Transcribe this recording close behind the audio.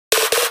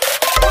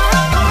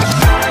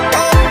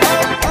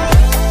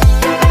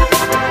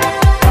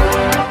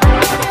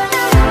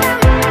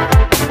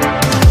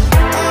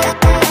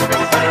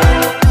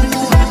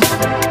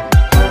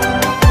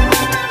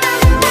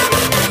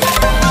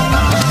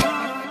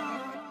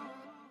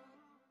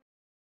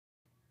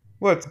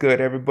What's good,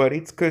 everybody?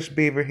 It's Kush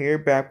Beaver here,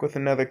 back with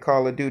another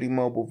Call of Duty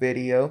mobile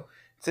video.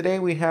 Today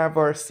we have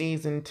our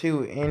Season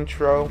 2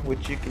 intro,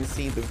 which you can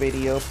see the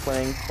video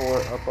playing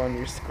for up on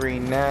your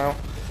screen now.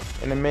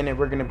 In a minute,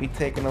 we're going to be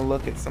taking a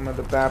look at some of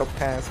the Battle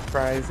Pass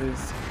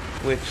prizes,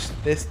 which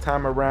this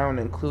time around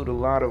include a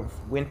lot of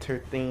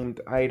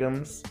winter-themed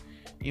items.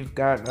 You've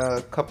got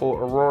a couple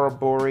Aurora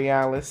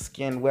Borealis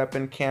skin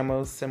weapon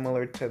camos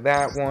similar to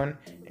that one,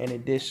 in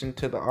addition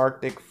to the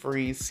Arctic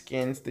Freeze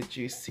skins that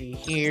you see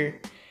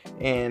here,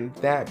 and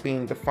that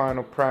being the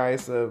final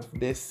prize of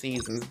this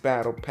season's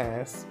Battle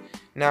Pass.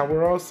 Now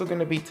we're also going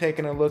to be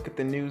taking a look at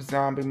the new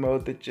zombie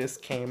mode that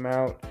just came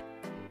out.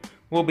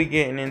 We'll be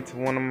getting into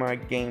one of my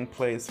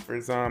gameplays for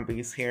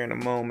zombies here in a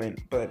moment,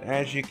 but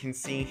as you can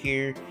see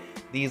here,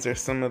 these are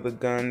some of the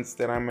guns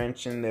that I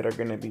mentioned that are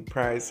going to be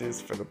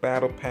prizes for the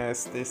Battle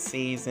Pass this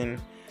season.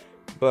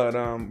 But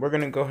we're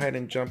going to go ahead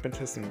and jump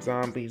into some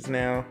zombies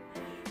now.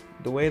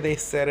 The way they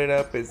set it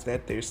up is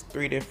that there's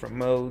 3 different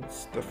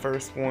modes. The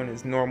first one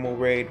is normal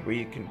raid, where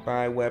you can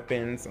buy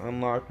weapons,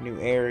 unlock new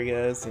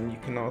areas, and you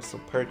can also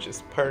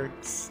purchase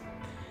perks.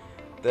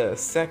 The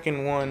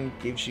second one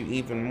gives you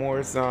even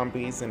more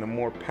zombies and a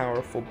more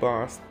powerful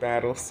boss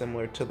battle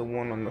similar to the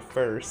one on the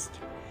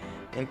first.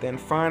 And then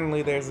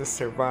finally there's a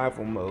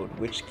survival mode,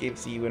 which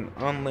gives you an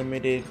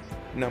unlimited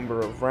number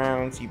of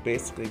rounds. You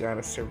basically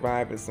gotta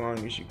survive as long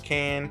as you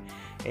can,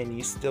 and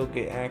you still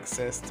get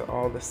access to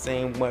all the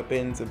same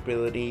weapons,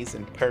 abilities,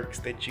 and perks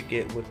that you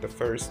get with the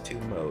first 2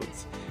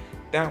 modes.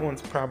 That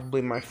one's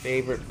probably my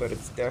favorite, but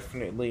it's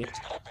definitely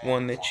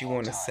one that you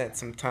want to set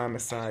some time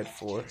aside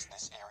for.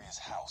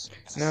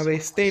 Now they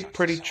stayed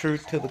pretty true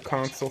to the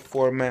console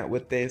format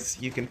with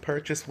this. You can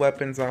purchase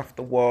weapons off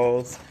the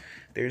walls.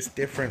 There's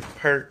different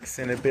perks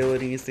and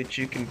abilities that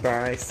you can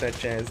buy,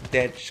 such as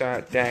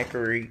Deadshot,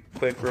 Daiquiri,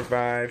 Quick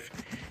Revive.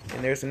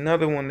 And there's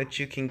another one that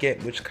you can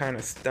get which kind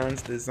of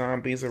stuns the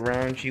zombies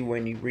around you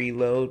when you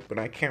reload, but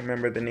I can't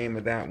remember the name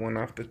of that one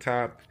off the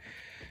top.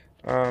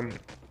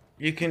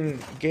 You can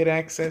get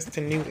access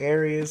to new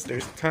areas.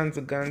 There's tons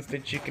of guns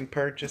that you can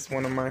purchase.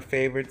 One of my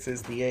favorites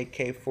is the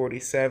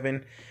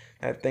AK-47.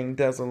 That thing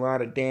does a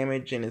lot of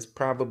damage and is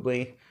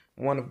probably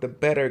one of the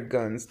better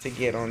guns to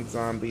get on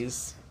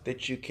zombies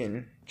that you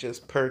can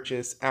just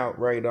purchase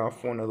outright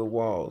off one of the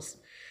walls.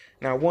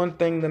 Now, one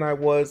thing that I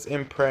was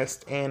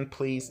impressed and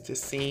pleased to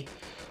see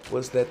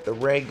was that the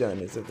ray gun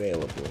is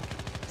available.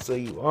 So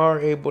you are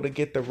able to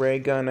get the ray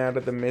gun out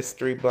of the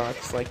mystery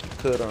box like you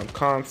could on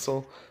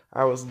console.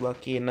 I was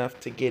lucky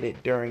enough to get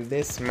it during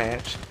this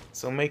match,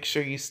 so make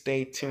sure you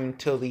stay tuned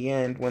till the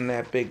end when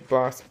that big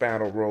boss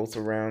battle rolls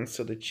around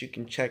so that you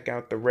can check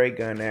out the ray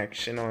gun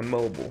action on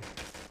mobile.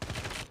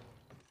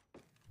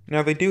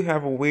 Now they do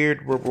have a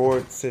weird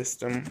reward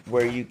system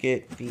where you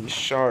get these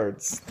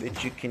shards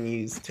that you can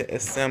use to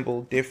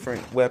assemble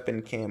different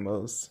weapon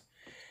camos.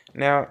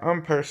 Now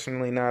I'm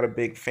personally not a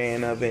big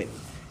fan of it.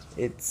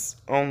 It's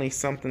only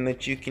something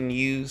that you can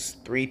use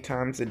 3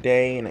 times a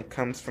day, and it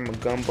comes from a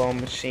gumball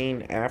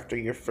machine after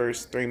your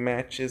first 3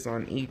 matches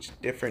on each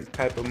different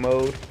type of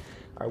mode.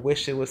 I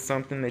wish it was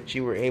something that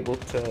you were able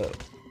to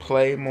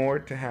play more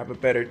to have a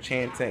better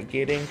chance at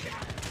getting,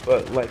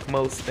 but like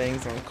most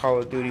things on Call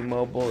of Duty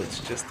Mobile, it's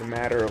just a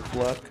matter of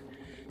luck.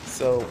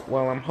 So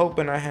while I'm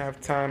hoping I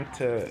have time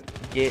to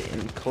get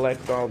and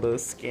collect all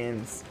those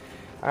skins,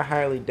 I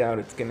highly doubt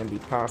it's going to be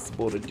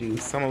possible to do.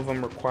 Some of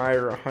them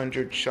require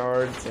 100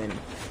 shards, and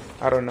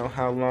I don't know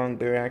how long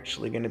they're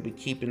actually going to be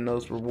keeping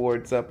those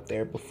rewards up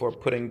there before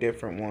putting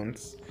different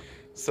ones.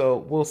 So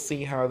we'll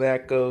see how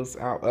that goes.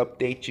 I'll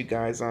update you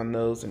guys on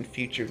those in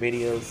future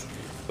videos,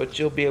 but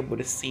you'll be able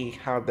to see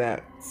how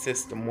that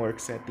system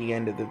works at the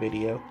end of the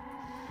video.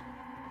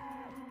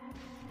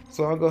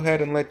 So I'll go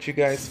ahead and let you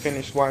guys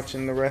finish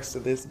watching the rest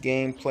of this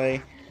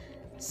gameplay.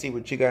 See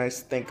what you guys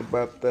think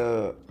about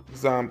the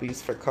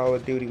zombies for Call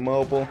of Duty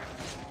Mobile.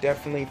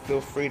 Definitely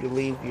feel free to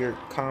leave your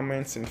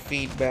comments and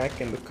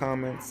feedback in the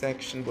comment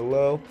section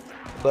below.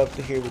 Love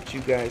to hear what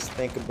you guys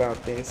think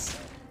about this.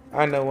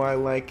 I know I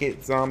like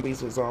it.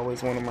 Zombies was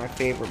always one of my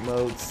favorite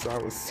modes, so I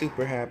was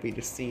super happy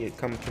to see it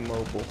come to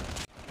mobile.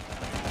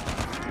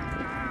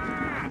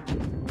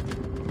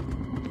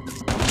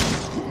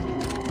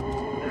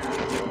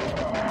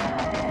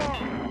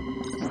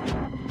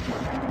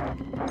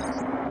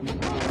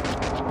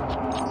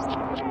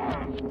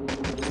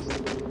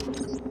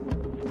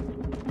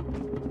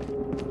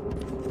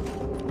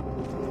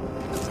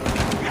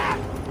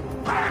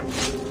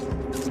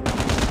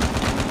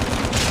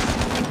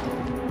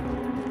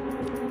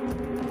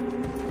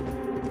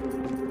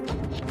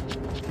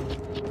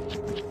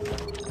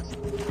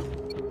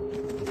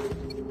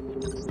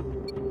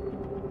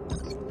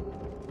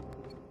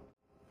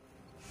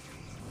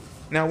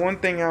 Now, one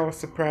thing I was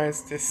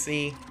surprised to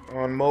see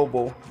on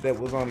mobile that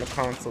was on the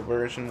console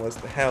version was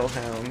the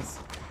Hellhounds.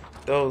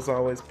 Those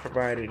always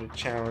provided a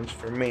challenge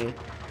for me,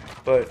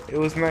 but it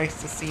was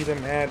nice to see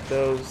them add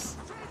those.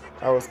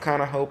 I was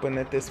kind of hoping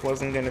that this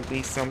wasn't going to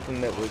be something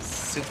that was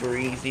super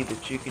easy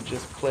that you could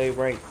just play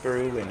right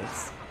through, and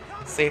it's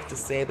safe to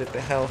say that the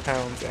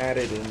Hellhounds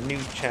added a new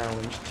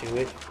challenge to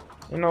it.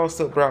 and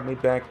also brought me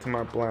back to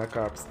my Black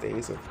Ops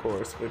days, of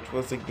course, which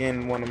was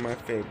again one of my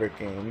favorite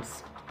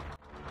games.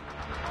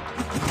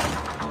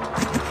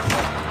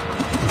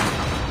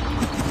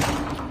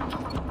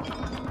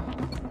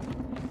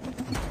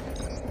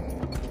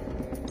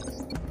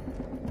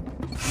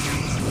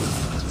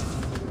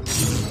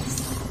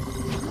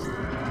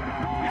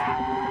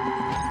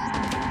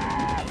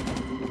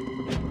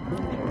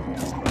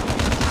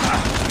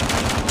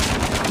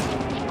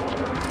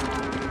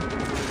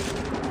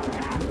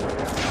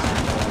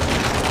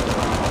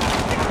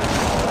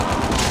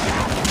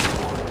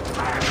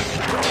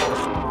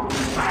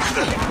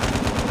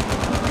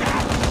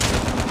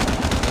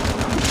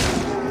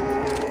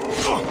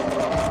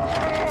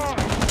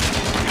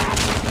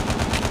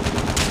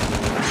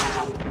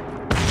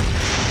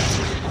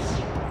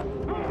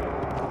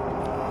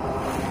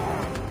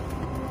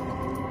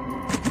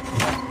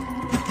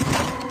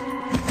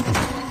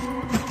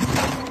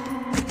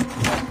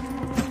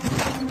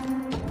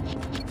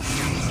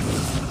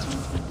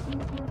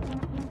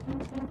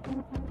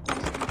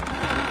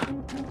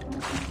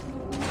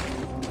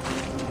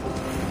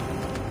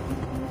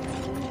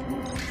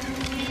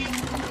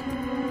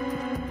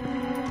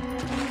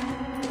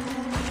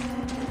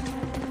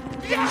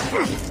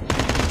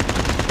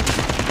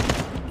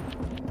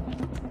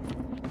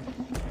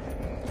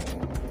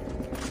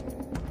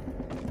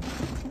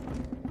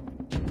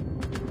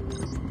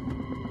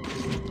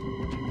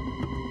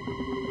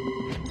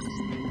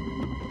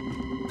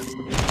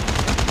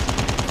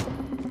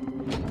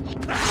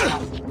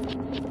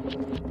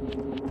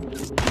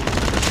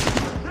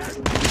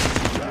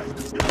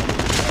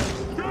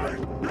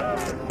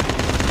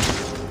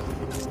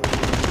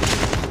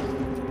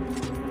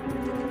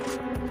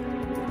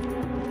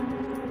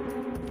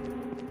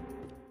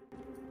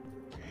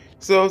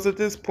 So at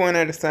this point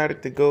I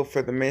decided to go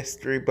for the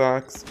mystery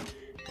box,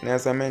 and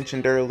as I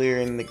mentioned earlier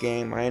in the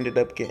game, I ended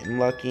up getting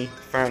lucky,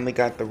 finally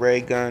got the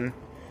ray gun.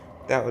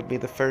 That would be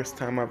the first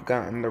time I've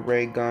gotten the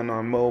ray gun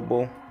on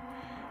mobile.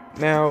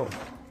 Now,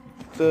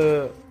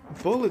 the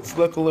bullets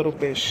look a little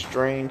bit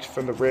strange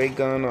for the ray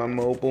gun on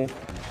mobile,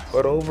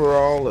 but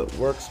overall it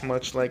works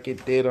much like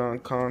it did on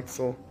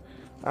console.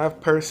 I've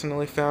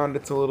personally found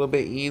it's a little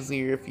bit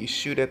easier if you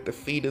shoot at the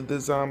feet of the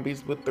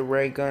zombies with the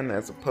ray gun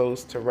as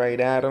opposed to right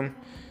at them.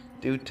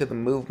 Due to the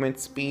movement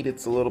speed,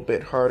 it's a little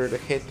bit harder to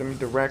hit them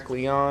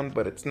directly on,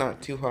 but it's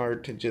not too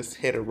hard to just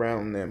hit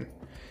around them.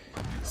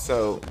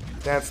 So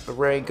that's the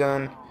ray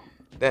gun.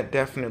 That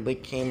definitely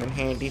came in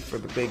handy for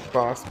the big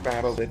boss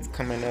battle that's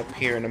coming up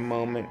here in a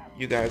moment.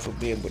 You guys will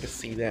be able to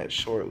see that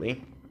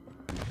shortly.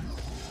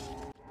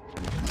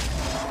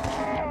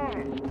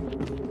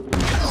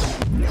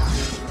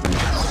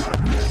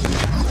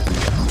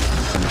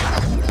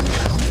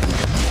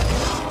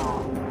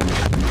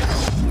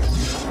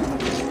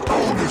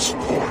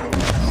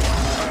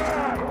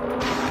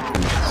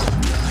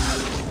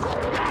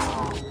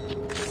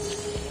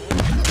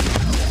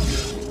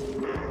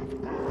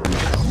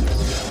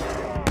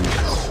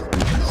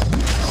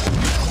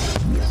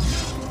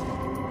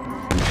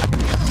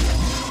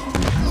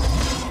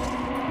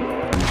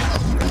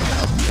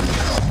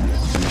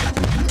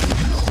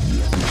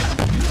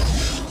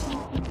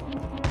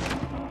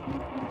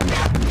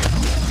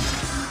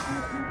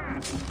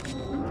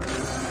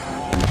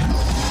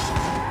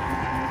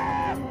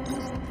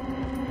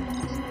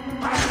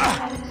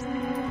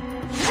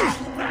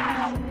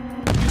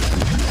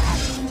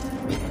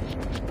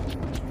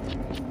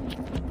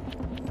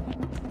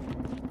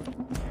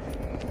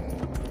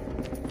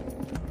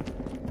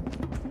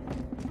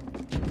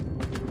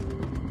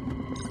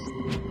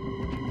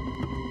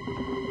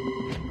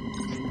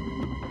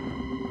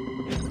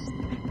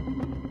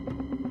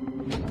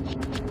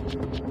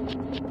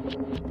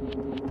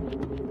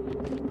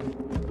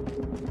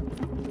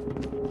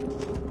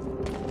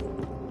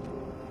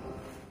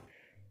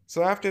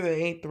 So after the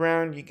 8th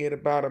round, you get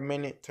about a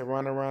minute to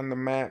run around the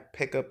map,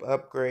 pick up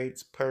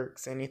upgrades,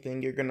 perks,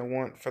 anything you're going to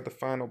want for the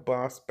final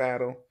boss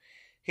battle.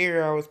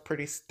 Here I was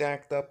pretty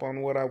stacked up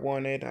on what I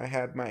wanted. I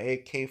had my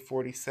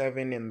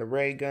AK-47 and the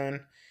ray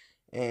gun,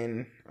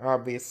 and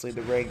obviously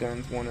the ray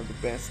gun's one of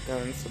the best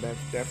guns, so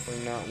that's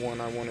definitely not one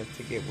I wanted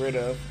to get rid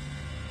of.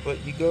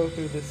 But you go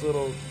through this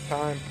little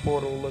time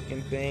portal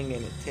looking thing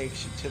and it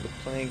takes you to the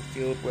playing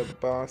field where the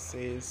boss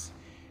is.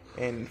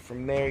 And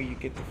from there you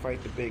get to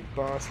fight the big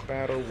boss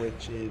battle,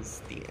 which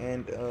is the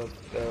end of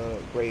the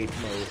raid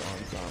mode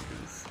on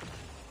zombies.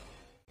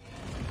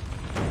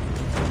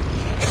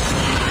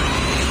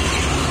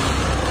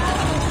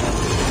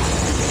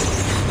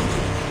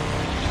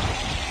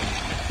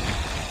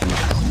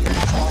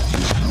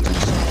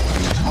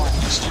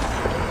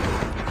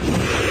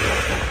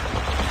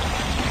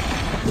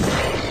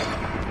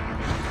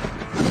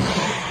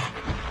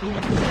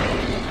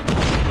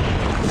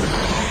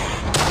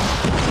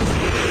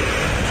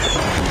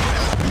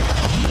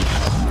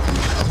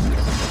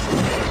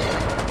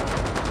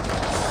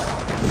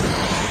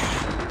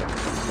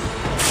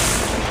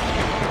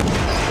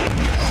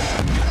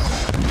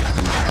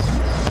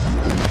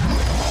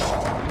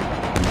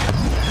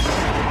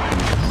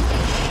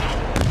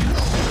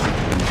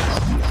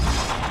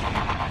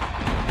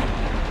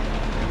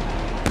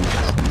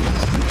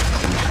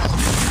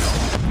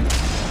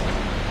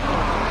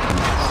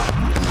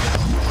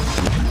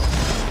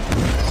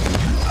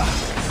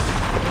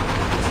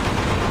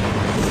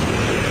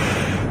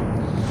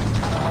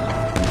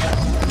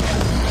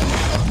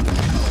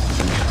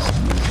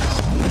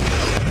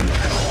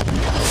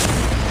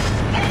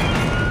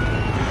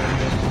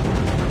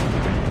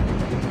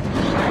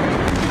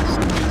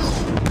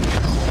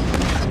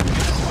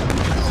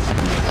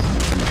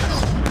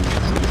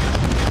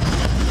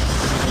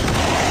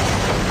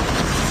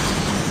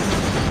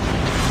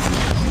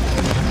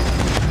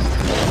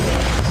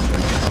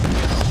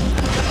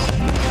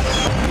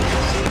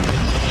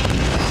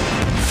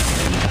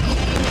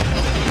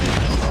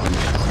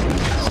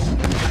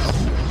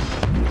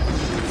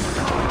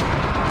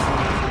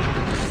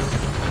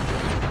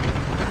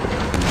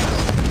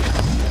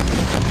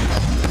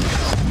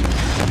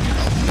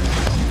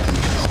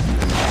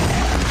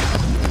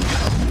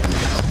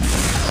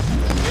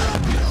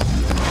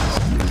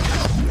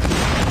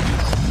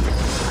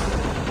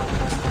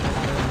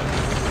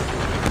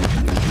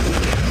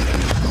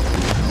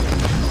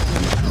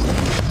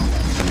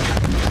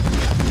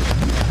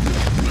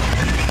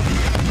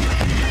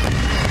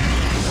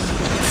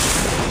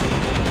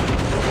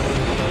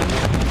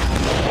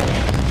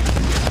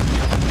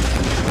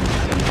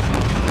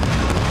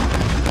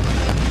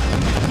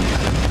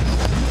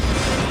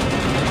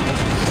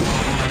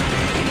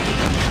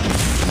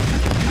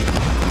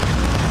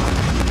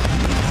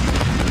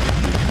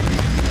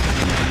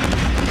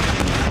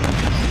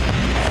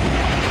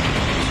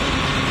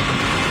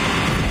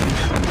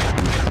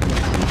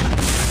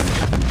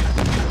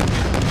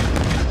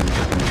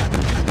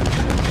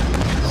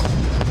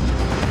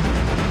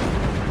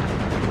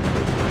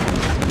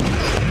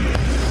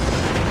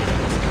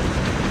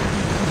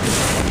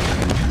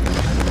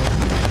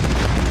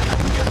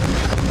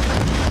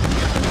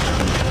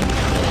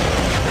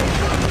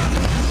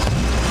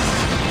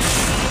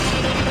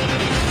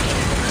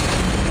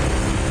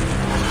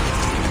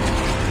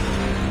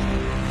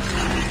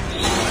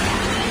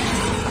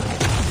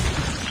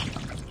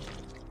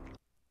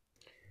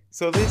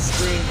 So this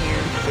screen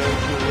here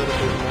shows you a little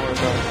bit more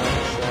about how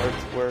the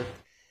shards work.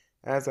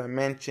 As I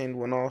mentioned,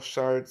 when all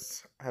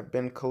shards have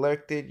been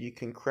collected, you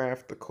can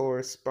craft the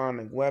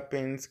corresponding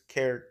weapons,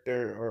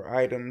 character, or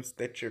items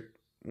that you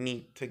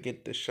need to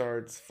get the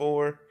shards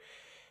for.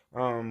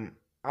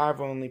 I've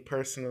only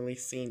personally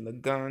seen the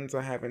guns.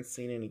 I haven't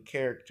seen any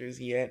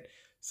characters yet.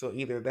 So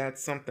either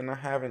that's something I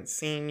haven't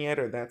seen yet,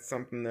 or that's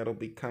something that'll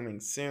be coming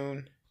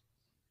soon.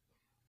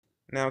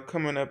 Now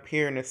coming up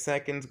here in a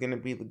second is going to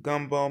be the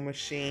gumball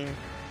machine.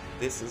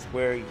 This is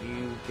where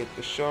you get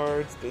the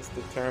shards. This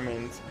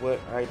determines what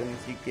items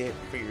you get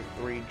for your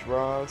 3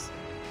 draws.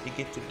 You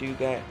get to do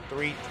that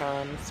 3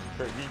 times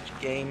per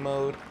each game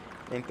mode,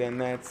 and then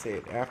that's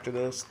it. After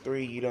those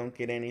 3, you don't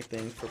get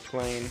anything for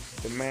playing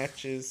the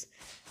matches.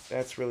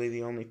 That's really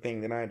the only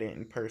thing that I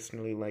didn't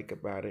personally like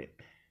about it.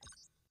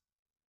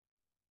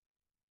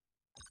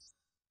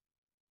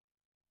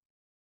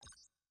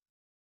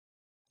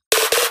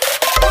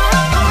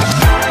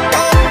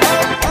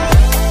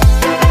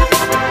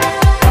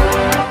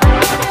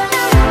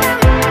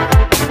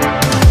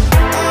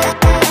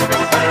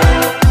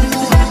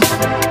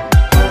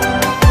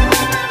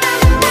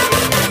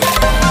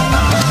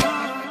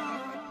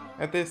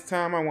 At this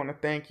time, I want to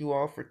thank you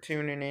all for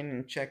tuning in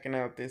and checking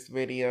out this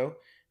video.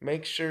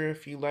 Make sure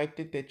if you liked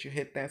it that you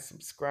hit that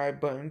subscribe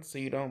button so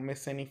you don't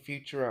miss any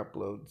future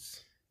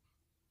uploads.